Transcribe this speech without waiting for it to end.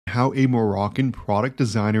how a Moroccan product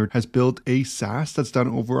designer has built a SaaS that's done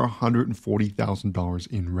over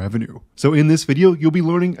 $140,000 in revenue. So in this video, you'll be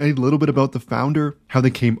learning a little bit about the founder, how they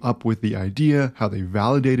came up with the idea, how they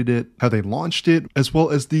validated it, how they launched it, as well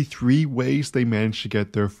as the 3 ways they managed to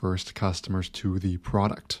get their first customers to the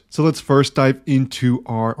product. So let's first dive into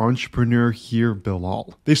our entrepreneur here,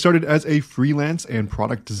 Bilal. They started as a freelance and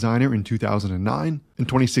product designer in 2009. In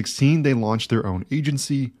 2016, they launched their own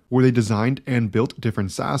agency where they designed and built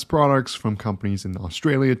different SaaS products from companies in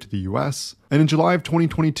Australia to the US. And in July of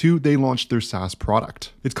 2022, they launched their SaaS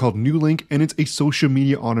product. It's called Nuelink, and it's a social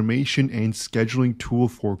media automation and scheduling tool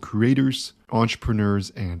for creators, entrepreneurs,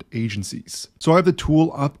 and agencies. So I have the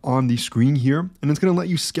tool up on the screen here, and it's going to let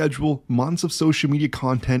you schedule months of social media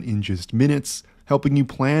content in just minutes, helping you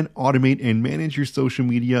plan, automate, and manage your social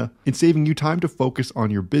media, and saving you time to focus on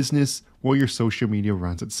your business while your social media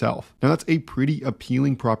runs itself. Now that's a pretty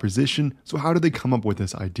appealing proposition, so how did they come up with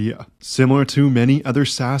this idea? Similar to many other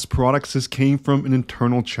SaaS products, this came from an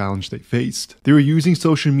internal challenge they faced. They were using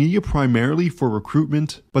social media primarily for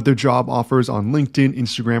recruitment, but their job offers on LinkedIn,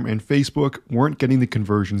 Instagram, and Facebook weren't getting the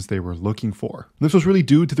conversions they were looking for. And this was really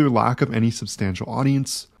due to their lack of any substantial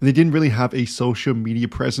audience, and they didn't really have a social media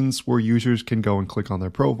presence where users can go and click on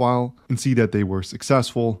their profile and see that they were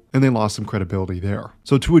successful, and they lost some credibility there.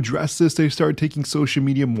 So to address this, they started taking social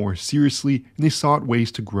media more seriously, and they sought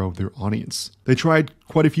ways to grow their audience. They tried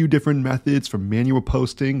quite a few different methods, from manual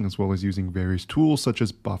posting as well as using various tools such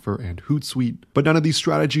as Buffer and Hootsuite, but none of these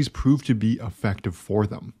strategies proved to be effective for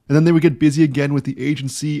them. And then they would get busy again with the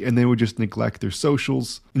agency, and they would just neglect their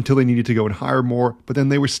socials until they needed to go and hire more, but then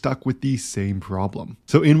they were stuck with the same problem.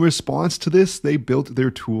 So in response to this, they built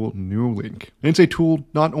their tool Nuelink. And it's a tool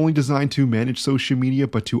not only designed to manage social media,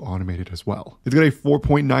 but to automate it as well. It's got a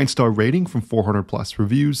 4.9 star rating from 400 plus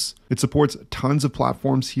reviews. It supports tons of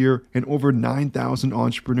platforms here, and over 9,000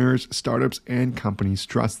 entrepreneurs, startups, and companies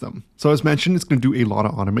trust them. So as mentioned, it's going to do a lot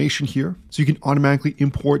of automation here. So you can automatically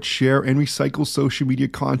import, share, and recycle social media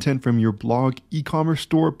content from your blog, e-commerce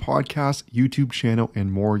store, podcast, YouTube channel,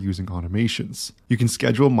 and more using automations. You can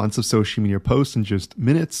schedule months of social media posts in just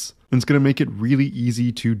minutes. And it's going to make it really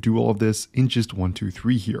easy to do all of this in just 1, 2,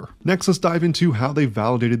 3 here. Next, let's dive into how they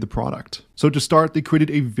validated the product. So to start, they created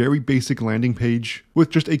a very basic landing page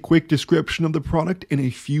with just a quick description of the product and a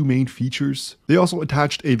few main features. They also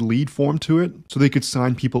attached a lead form to it so they could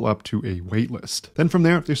sign people up to a waitlist. Then from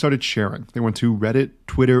there, they started sharing. They went to Reddit,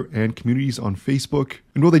 Twitter, and communities on Facebook.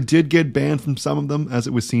 And while they did get banned from some of them as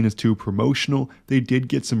it was seen as too promotional, they did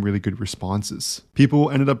get some really good responses. People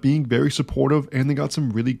ended up being very supportive, and they got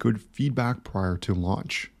some really good feedback prior to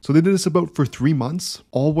launch. So they did this about for 3 months,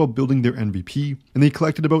 all while building their MVP, and they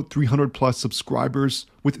collected about 300 plus subscribers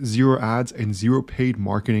with 0 ads and 0 paid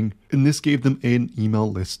marketing, and this gave them an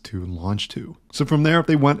email list to launch to. So from there,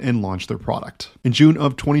 they went and launched their product. In June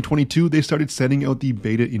of 2022, they started sending out the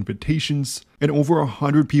beta invitations, and over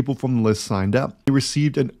 100 people from the list signed up. They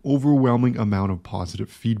received an overwhelming amount of positive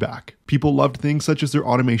feedback. People loved things such as their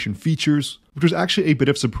automation features, which was actually a bit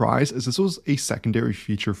of a surprise as this was a secondary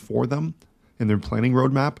feature for them in their planning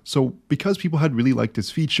roadmap. So because people had really liked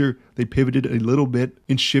this feature, they pivoted a little bit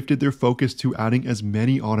and shifted their focus to adding as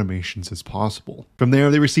many automations as possible. From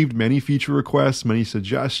there, they received many feature requests, many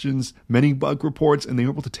suggestions, many bug reports, and they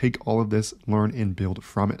were able to take all of this, learn, and build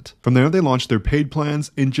from it. From there, they launched their paid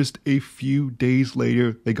plans, and just a few days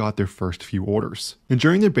later, they got their first few orders. And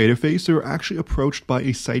during their beta phase, they were actually approached by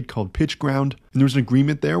a site called PitchGround, and there was an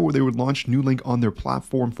agreement there where they would launch Nuelink on their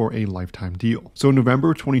platform for a lifetime deal. So in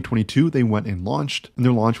November 2022, they went and launched, and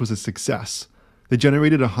their launch was a success. They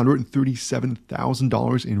generated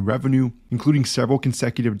 $137,000 in revenue, including several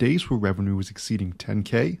consecutive days where revenue was exceeding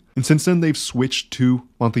 10K. And since then, they've switched to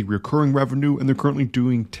monthly recurring revenue, and they're currently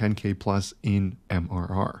doing 10K plus in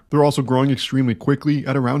MRR. They're also growing extremely quickly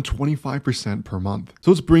at around 25% per month.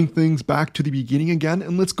 So let's bring things back to the beginning again,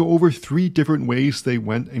 and let's go over 3 different ways they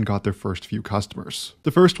went and got their first few customers.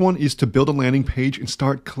 The first one is to build a landing page and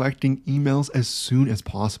start collecting emails as soon as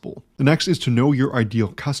possible. The next is to know your ideal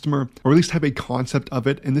customer, or at least have a concept of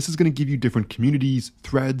it, and this is going to give you different communities,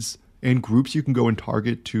 threads, and groups you can go and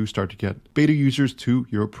target to start to get beta users to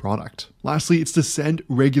your product. Lastly, it's to send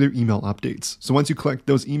regular email updates. So once you collect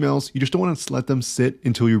those emails, you just don't want to let them sit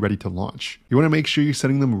until you're ready to launch. You want to make sure you're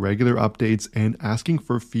sending them regular updates and asking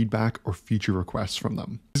for feedback or feature requests from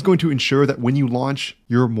them. This is going to ensure that when you launch,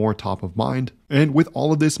 you're more top of mind. And with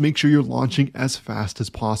all of this, make sure you're launching as fast as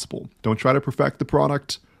possible. Don't try to perfect the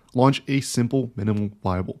product. launch a simple, minimal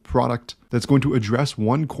viable product that's going to address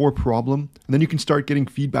one core problem, and then you can start getting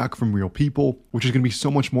feedback from real people, which is going to be so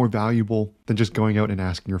much more valuable than just going out and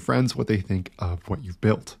asking your friends what they think of what you've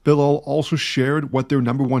built. Bilal also shared what their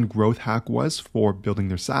 #1 growth hack was for building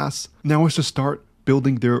their SaaS. Now is to start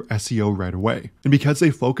building their SEO right away. And because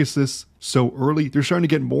they focus this so early, they're starting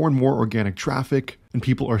to get more and more organic traffic, and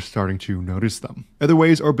people are starting to notice them. Other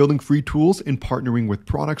ways are building free tools and partnering with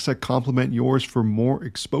products that complement yours for more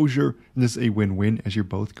exposure, and this is a win-win as you're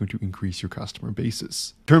both going to increase your customer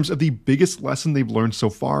bases. In terms of the biggest lesson they've learned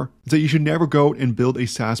so far, is that you should never go and build a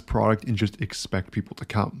SaaS product and just expect people to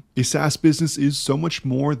come. A SaaS business is so much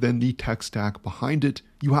more than the tech stack behind it.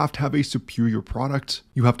 You have to have a superior product,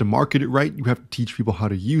 you have to market it right, you have to teach people how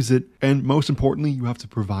to use it, and most importantly, you have to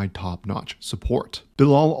provide top-notch support.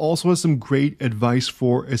 Bilal also has some great advice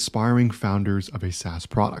for aspiring founders of a SaaS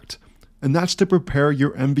product, and that's to prepare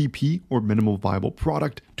your MVP or minimal viable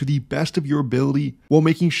product to the best of your ability while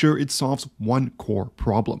making sure it solves one core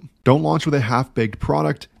problem. Don't launch with a half-baked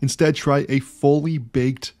product, instead try a fully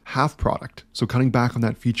baked half product. So cutting back on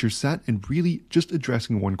that feature set and really just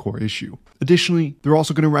addressing one core issue. Additionally, they're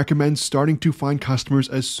also going to recommend starting to find customers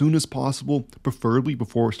as soon as possible, preferably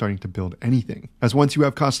before starting to build anything. As once you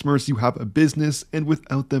have customers, you have a business, and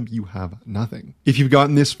without them, you have nothing. If you've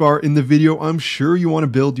gotten this far in the video, I'm sure you want to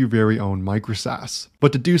build your very own micro SaaS.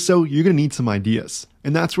 But to do so, you're going to need some ideas.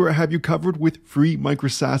 And that's where I have you covered with free micro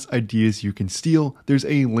SaaS ideas you can steal. There's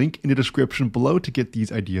a link in the description below to get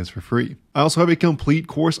these ideas for free. I also have a complete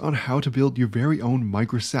course on how to build your very own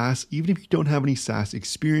micro SaaS, even if you don't have any SaaS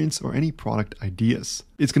experience or any product ideas.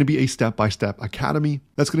 It's going to be a step-by-step academy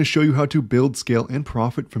that's going to show you how to build, scale, and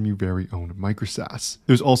profit from your very own micro SaaS.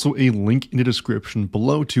 There's also a link in the description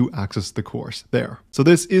below to access the course there. So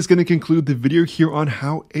this is going to conclude the video here on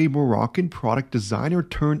how a Moroccan product designer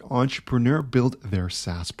turned entrepreneur built their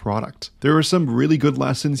SaaS product. There are some really good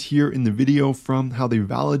lessons here in the video, from how they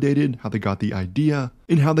validated, how they got the idea,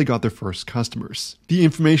 and how they got their first customers. The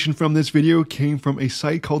information from this video came from a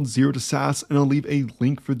site called Zero to SaaS, and I'll leave a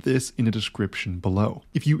link for this in the description below.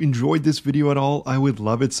 If you enjoyed this video at all, I would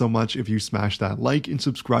love it so much if you smash that like and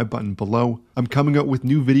subscribe button below. I'm coming out with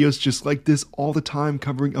new videos just like this all the time,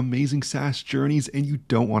 covering amazing SaaS journeys, and you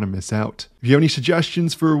don't want to miss out. If you have any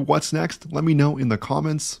suggestions for what's next, let me know in the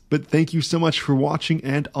comments. But thank you so much for watching,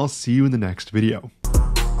 and I'll see you in the next video.